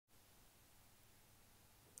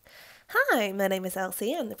Hi, my name is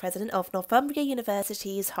Elsie. I'm the president of Northumbria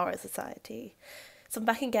University's Horror Society. So I'm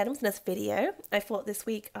back again with another video. I thought this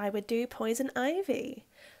week I would do Poison Ivy.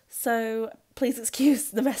 So please excuse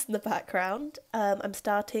the mess in the background. I'm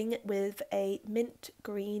starting with a mint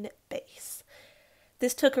green base.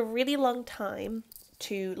 This took a really long time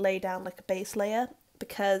to lay down like a base layer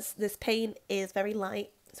because this paint is very light,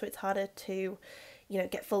 so it's harder to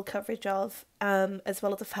get full coverage of, as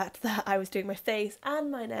well as the fact that I was doing my face and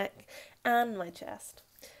my neck and my chest.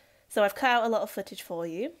 So I've cut out a lot of footage for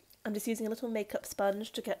you. I'm just using a little makeup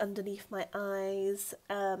sponge to get underneath my eyes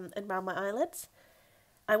and around my eyelids.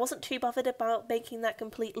 I wasn't too bothered about making that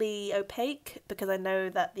completely opaque because I know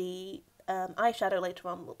that the eyeshadow later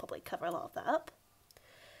on will probably cover a lot of that up.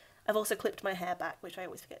 I've also clipped my hair back, which I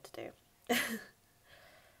always forget to do.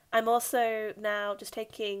 I'm also now just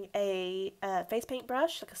taking a face paint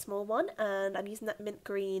brush, like a small one, and I'm using that mint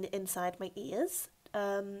green inside my ears.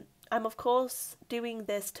 I'm of course doing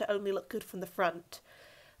this to only look good from the front,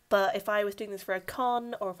 but if I was doing this for a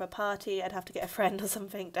con or for a party, I'd have to get a friend or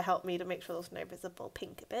something to help me to make sure there's no visible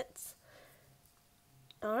pink bits.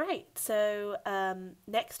 Alright, so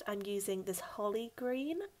next I'm using this holly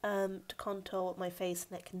green to contour my face,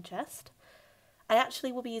 neck and chest. I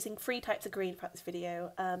actually will be using 3 types of green throughout this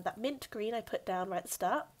video. That mint green I put down right at the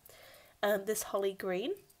start, this holly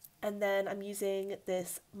green, and then I'm using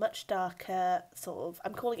this much darker sort of,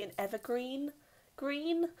 I'm calling it an evergreen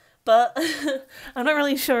green, but I'm not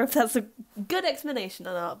really sure if that's a good explanation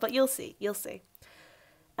or not, but you'll see.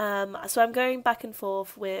 So I'm going back and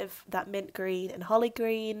forth with that mint green and holly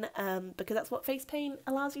green because that's what face paint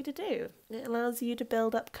allows you to do. It allows you to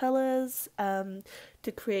build up colours,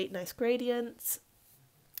 to create nice gradients,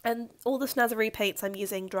 and all the Snazaroo paints I'm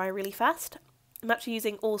using dry really fast. I'm actually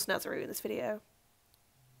using all Snazaroo in this video.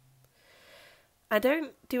 I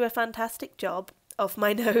don't do a fantastic job of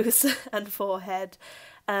my nose and forehead.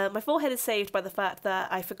 My forehead is saved by the fact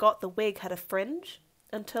that I forgot the wig had a fringe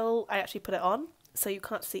until I actually put it on, so you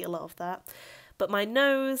can't see a lot of that. But my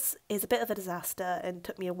nose is a bit of a disaster and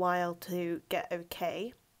took me a while to get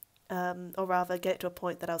okay, or rather get it to a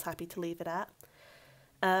point that I was happy to leave it at.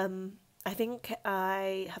 I think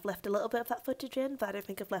I have left a little bit of that footage in, but I don't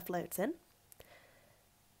think I've left loads in.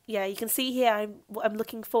 Yeah, you can see here I'm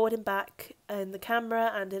looking forward and back in the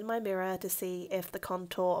camera and in my mirror to see if the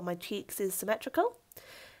contour on my cheeks is symmetrical.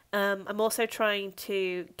 I'm also trying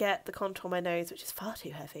to get the contour on my nose, which is far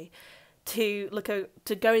too heavy, to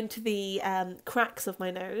go into the cracks of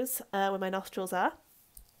my nose where my nostrils are.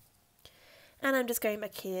 And I'm just going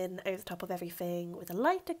back in over the top of everything with a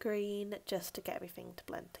lighter green just to get everything to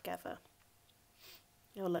blend together.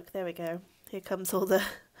 Oh look, there we go. Here comes all the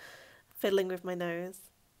fiddling with my nose.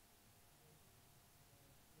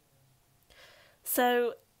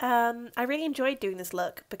 So I really enjoyed doing this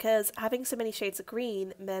look because having so many shades of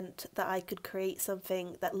green meant that I could create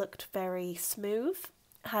something that looked very smooth,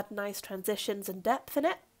 had nice transitions and depth in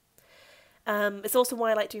it. It's also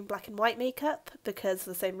why I like doing black and white makeup, because for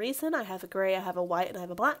the same reason. I have a grey, I have a white and I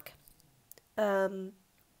have a black. I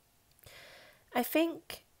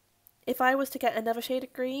think if I was to get another shade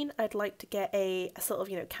of green, I'd like to get a sort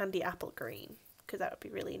of, candy apple green, because that would be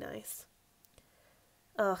really nice.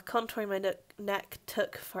 Oh, contouring my neck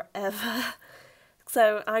took forever.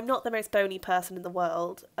 So I'm not the most bony person in the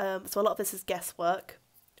world, so a lot of this is guesswork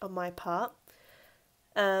on my part.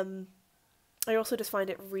 I also just find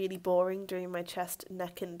it really boring doing my chest,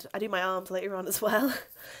 neck, and I do my arms later on as well.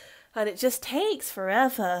 And it just takes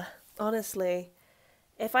forever, honestly.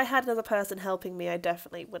 If I had another person helping me, I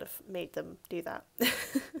definitely would have made them do that.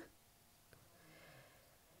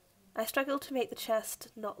 I struggle to make the chest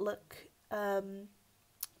not look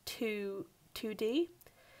too 2D,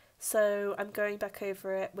 so I'm going back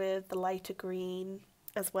over it with the lighter green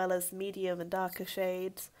as well as medium and darker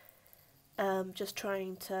shades. Just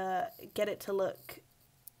trying to get it to look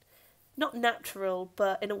not natural,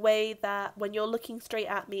 but in a way that when you're looking straight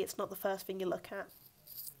at me, it's not the first thing you look at.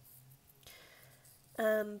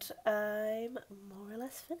 And I'm more or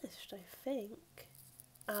less finished, I think.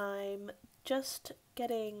 I'm just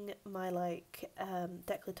getting my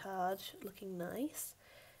décolletage looking nice.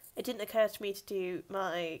 It didn't occur to me to do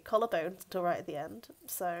my collarbones until right at the end,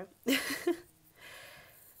 so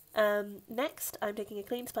next I'm taking a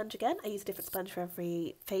clean sponge again. I use a different sponge for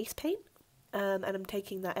every face paint, and I'm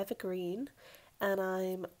taking that evergreen and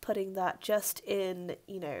I'm putting that just in,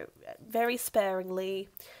 very sparingly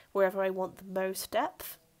wherever I want the most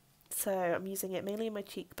depth. So I'm using it mainly in my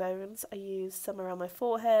cheekbones. I use some around my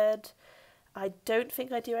forehead. I don't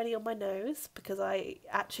think I do any on my nose because I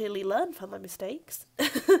actually learn from my mistakes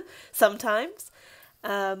sometimes.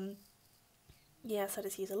 Yeah, so I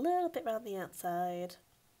just use a little bit around the outside.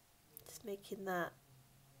 Just making that.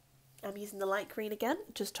 I'm using the light green again,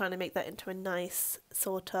 just trying to make that into a nice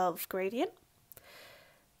sort of gradient.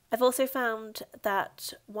 I've also found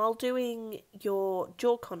that while doing your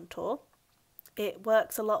jaw contour, it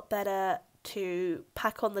works a lot better to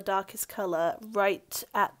pack on the darkest colour right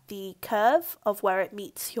at the curve of where it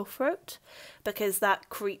meets your throat, because that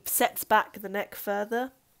sets back the neck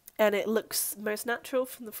further and it looks most natural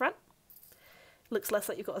from the front. Looks less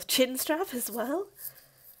like you've got a chin strap as well.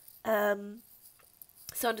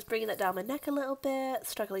 So I'm just bringing that down my neck a little bit,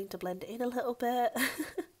 struggling to blend it in a little bit.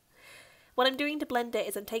 What I'm doing to blend it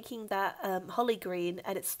is I'm taking that holly green,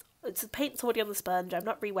 and it's the paint's already on the sponge, I'm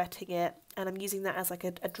not re-wetting it, and I'm using that as like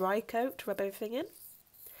a dry coat to rub everything in.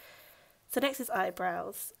 So next is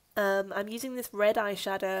eyebrows. I'm using this red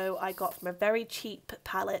eyeshadow I got from a very cheap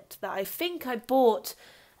palette that I think I bought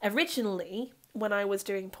originally when I was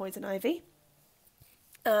doing Poison Ivy.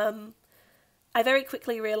 I very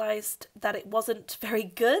quickly realised that it wasn't very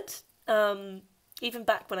good. Even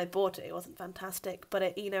back when I bought it, it wasn't fantastic, but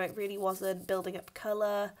it really wasn't building up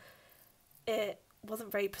colour. It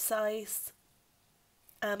wasn't very precise.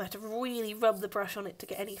 I had to really rub the brush on it to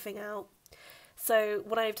get anything out. So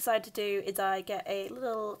what I've decided to do is I get a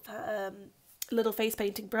little face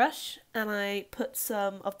painting brush, and I put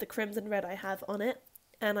some of the crimson red I have on it.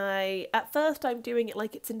 And at first I'm doing it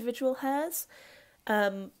like it's individual hairs,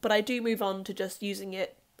 but I do move on to just using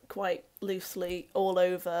it quite loosely all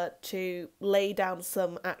over to lay down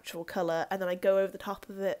some actual colour, and then I go over the top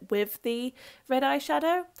of it with the red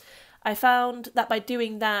eyeshadow. I found that by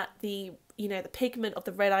doing that, the pigment of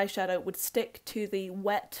the red eyeshadow would stick to the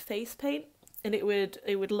wet face paint, and it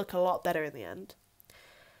would look a lot better in the end.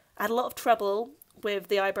 I had a lot of trouble with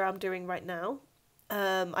the eyebrow I'm doing right now.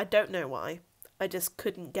 I don't know why. I just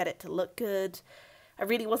couldn't get it to look good. I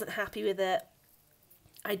really wasn't happy with it.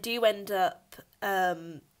 I do end up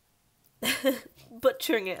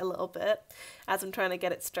butchering it a little bit as I'm trying to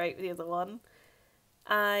get it straight with the other one.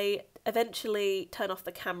 I eventually turn off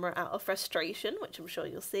the camera out of frustration, which I'm sure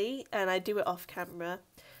you'll see, and I do it off camera.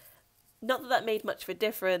 Not that that made much of a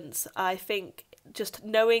difference. I think just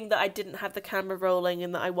knowing that I didn't have the camera rolling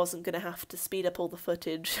and that I wasn't going to have to speed up all the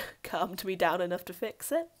footage calmed me down enough to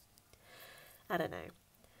fix it. I don't know.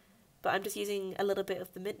 But I'm just using a little bit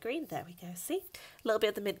of the mint green. There we go, see? A little bit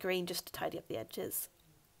of the mint green just to tidy up the edges.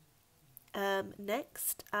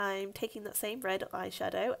 Next, I'm taking that same red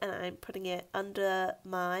eyeshadow and I'm putting it under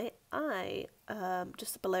my eye,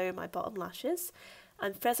 just below my bottom lashes.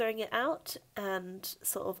 I'm feathering it out and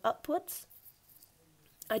sort of upwards.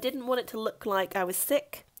 I didn't want it to look like I was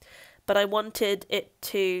sick, but I wanted it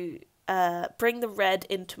to bring the red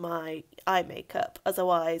into my eye makeup.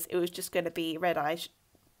 Otherwise, it was just going to be red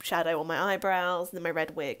eyeshadow on my eyebrows and then my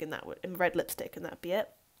red wig and red lipstick, and that'd be it.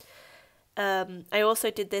 I also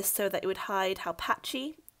did this so that it would hide how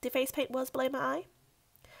patchy the face paint was below my eye.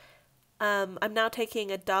 I'm now taking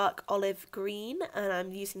a dark olive green and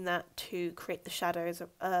I'm using that to create the shadows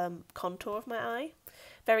contour of my eye.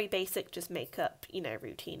 Very basic, just makeup,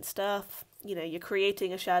 routine stuff. You're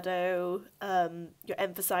creating a shadow, you're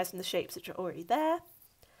emphasising the shapes which are already there.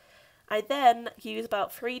 I then use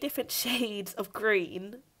about 3 different shades of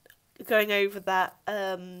green going over that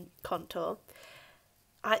contour.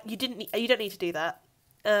 You don't need to do that.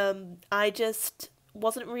 I just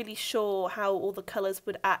wasn't really sure how all the colours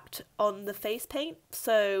would act on the face paint,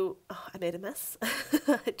 so I made a mess.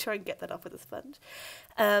 I try and get that off with a sponge.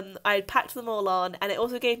 I packed them all on, and it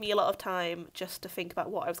also gave me a lot of time just to think about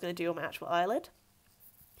what I was going to do on my actual eyelid.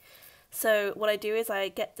 So what I do is I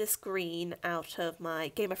get this green out of my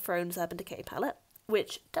Game of Thrones Urban Decay palette,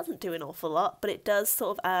 which doesn't do an awful lot, but it does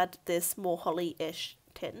sort of add this more holly-ish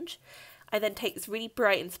tinge. I then take this really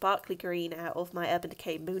bright and sparkly green out of my Urban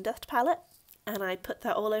Decay Moondust palette, and I put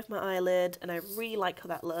that all over my eyelid, and I really like how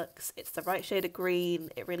that looks. It's the right shade of green,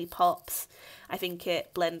 it really pops. I think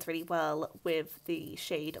it blends really well with the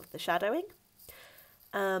shade of the shadowing.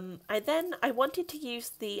 I wanted to use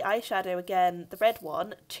the eyeshadow again, the red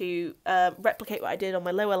one, to replicate what I did on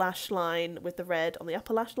my lower lash line with the red on the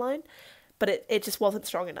upper lash line, but it just wasn't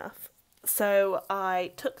strong enough. So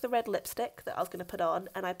I took the red lipstick that I was going to put on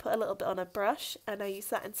and I put a little bit on a brush and I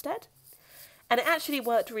used that instead. And it actually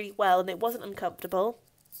worked really well and it wasn't uncomfortable.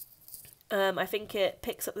 I think it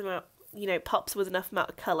picks up the amount, pops with enough amount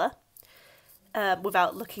of colour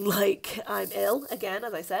without looking like I'm ill, again,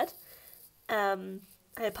 as I said.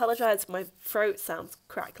 I apologise if my throat sounds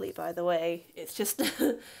crackly, by the way. It's just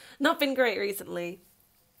not been great recently.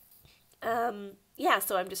 Yeah,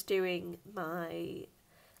 so I'm just doing my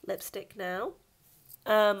lipstick now.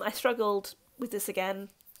 I struggled with this again,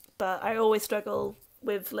 but I always struggle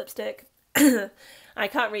with lipstick. I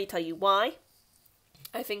can't really tell you why.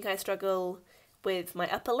 I think I struggle with my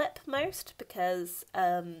upper lip most because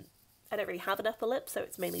I don't really have an upper lip, so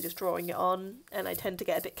it's mainly just drawing it on, and I tend to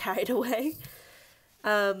get a bit carried away.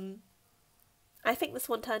 I think this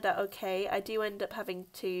one turned out okay. I do end up having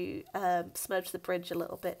to smudge the bridge a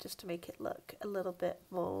little bit just to make it look a little bit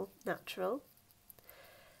more natural.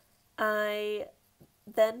 I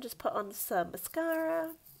then just put on some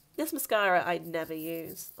mascara. This mascara I never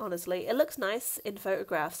use, honestly. It looks nice in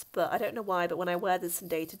photographs, but I don't know why, but when I wear this in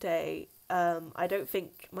day to day, I don't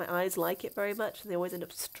think my eyes like it very much, and they always end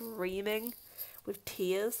up streaming with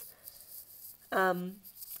tears.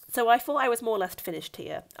 So I thought I was more or less finished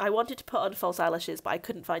here. I wanted to put on false eyelashes, but I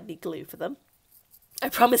couldn't find any glue for them. I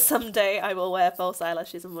promise someday I will wear false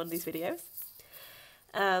eyelashes in one of these videos.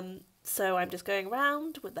 So I'm just going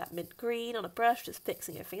around with that mint green on a brush, just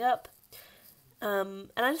fixing everything up. And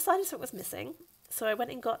I decided something was missing. So I went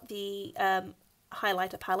and got the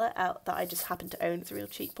highlighter palette out that I just happened to own. It's a real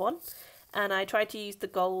cheap one. And I tried to use the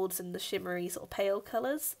golds and the shimmery sort of pale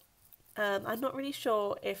colours. I'm not really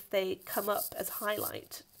sure if they come up as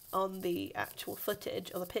highlight on the actual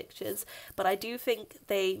footage or the pictures, but I do think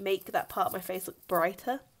they make that part of my face look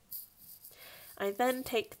brighter. I then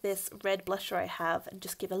take this red blusher I have and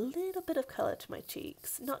just give a little bit of colour to my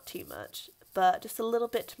cheeks. Not too much, but just a little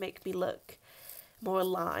bit to make me look more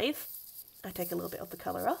alive. I take a little bit of the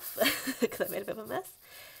colour off because I made a bit of a mess.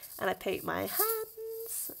 And I paint my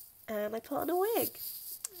hands and I put on a wig.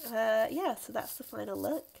 Yeah, so that's the final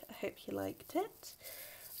look. I hope you liked it.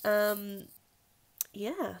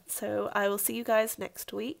 Yeah, so I will see you guys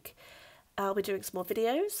next week. I'll be doing some more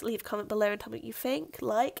videos. Leave a comment below and tell me what you think,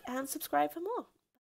 like, and subscribe for more.